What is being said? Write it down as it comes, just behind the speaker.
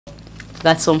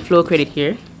got some flow credit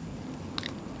here.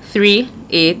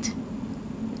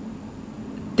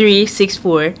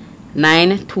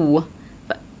 3836492.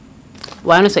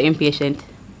 Why am I so impatient?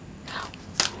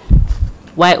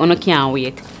 Why I can't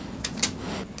wait?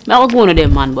 I was going to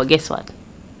them, man, but guess what?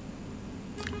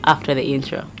 After the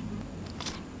intro.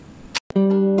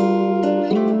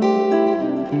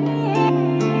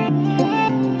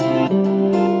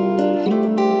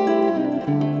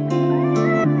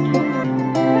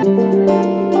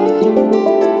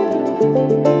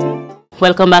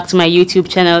 Welcome back to my YouTube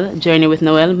channel, Journey with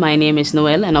Noel. My name is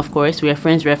Noel, and of course, we are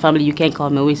friends, we are family. You can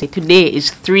call me Wizzy. Today is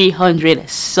 300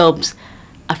 subs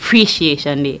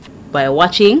appreciation day. By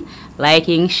watching,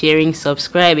 liking, sharing,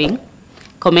 subscribing,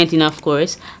 commenting, of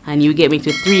course, and you get me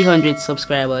to 300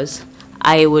 subscribers,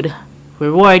 I would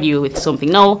reward you with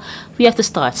something. Now, we have to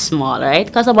start small, right?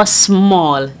 Because I'm a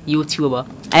small YouTuber.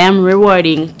 I am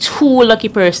rewarding 2 lucky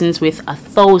persons with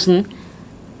 1,000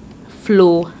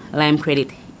 Flow Lime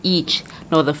credit each.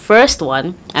 Now the first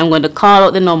one, I'm going to call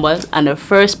out the numbers, and the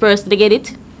first person to get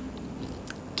it,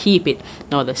 keep it.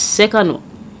 Now the second one,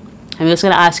 I'm just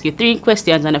going to ask you 3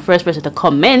 questions, and the first person to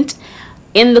comment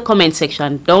in the comment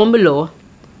section down below,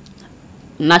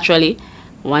 naturally,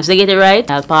 once they get it right,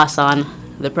 I'll pass on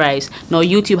the prize. Now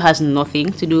YouTube has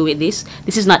nothing to do with this.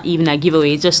 This is not even a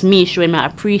giveaway. It's just me showing my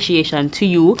appreciation to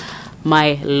you,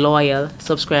 my loyal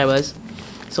subscribers.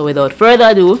 So without further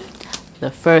ado,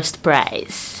 the first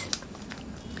prize.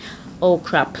 Oh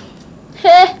crap.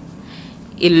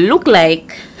 It looked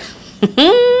like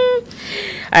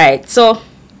alright, so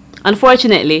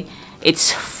unfortunately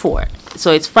it's 4.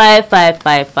 So it's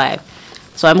 5555.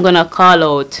 So I'm gonna call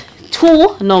out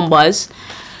 2 numbers.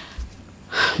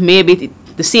 Maybe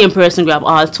the same person grab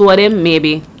all 2 of them.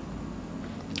 Maybe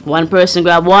one person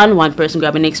grab one person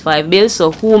grab the next 5 bills.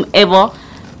 So whomever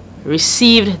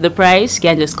received the prize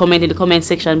can just comment in the comment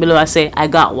section below and say I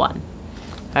got one.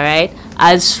 Alright,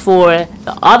 as for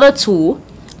the other 2,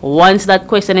 once that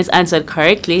question is answered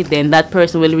correctly, then that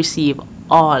person will receive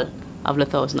all of the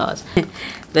 $1,000.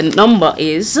 The number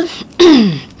is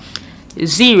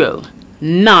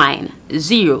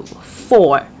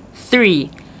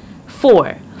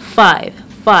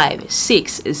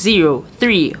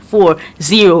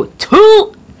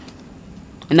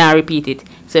And I repeat it.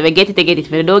 So if I get it, I get it.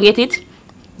 If I don't get it,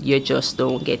 you just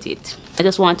don't get it. I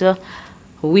just want to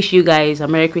wish you guys a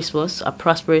Merry Christmas, a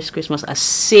prosperous Christmas, a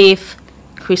safe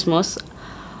Christmas,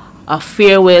 a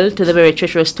farewell to the very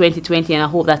treacherous 2020, and I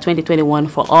hope that 2021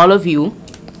 for all of you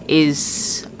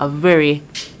is a very,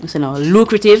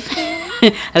 lucrative,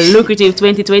 a lucrative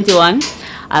 2021.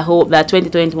 I hope that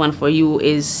 2021 for you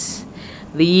is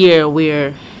the year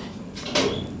where,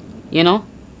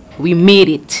 we made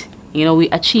it. We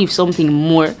achieved something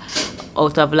more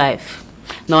out of life.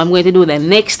 Now I'm going to do the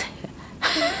next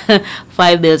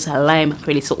 5 bills Lime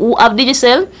credit. So who have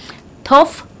Digicel,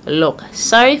 tough luck.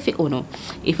 Sorry if you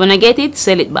if you get it,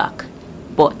 sell it back.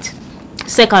 But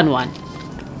second one,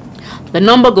 the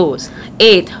number goes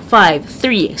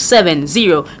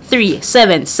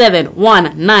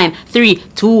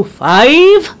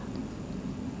 8537037719325.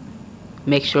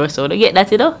 Make sure so to get that,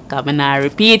 come and I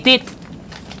repeat it.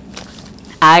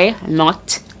 I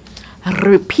not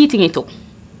repeating it.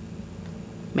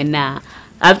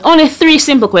 I've only 3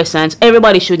 simple questions.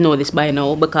 Everybody should know this by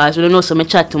now, because we don't know, so I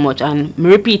chat too much and I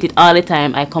repeat it all the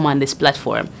time I come on this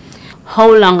platform. How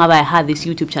long have I had this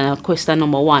YouTube channel? Question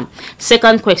number 1.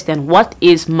 Second question, what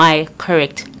is my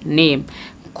correct name?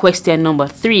 Question number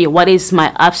 3, what is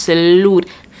my absolute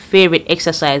favorite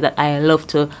exercise that I love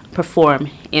to perform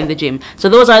in the gym? So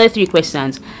those are the 3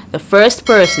 questions. The first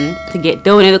person to get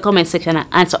down in the comment section and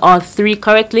answer all 3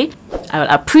 correctly, I will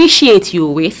appreciate you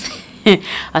with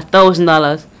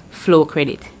 $1,000 flow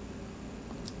credit.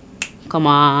 Come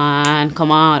on,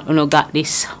 Uno got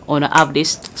this, Uno have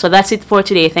this. So that's it for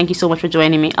today. Thank you so much for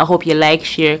joining me. I hope you like,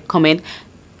 share, comment,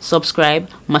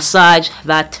 subscribe, massage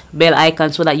that bell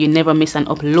icon so that you never miss an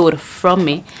upload from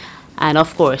me. And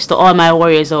of course, to all my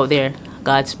warriors out there,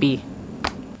 Godspeed.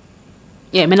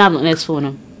 Yeah, I have nothing else for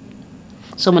them.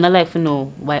 So I'm like to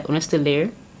know why I'm still there.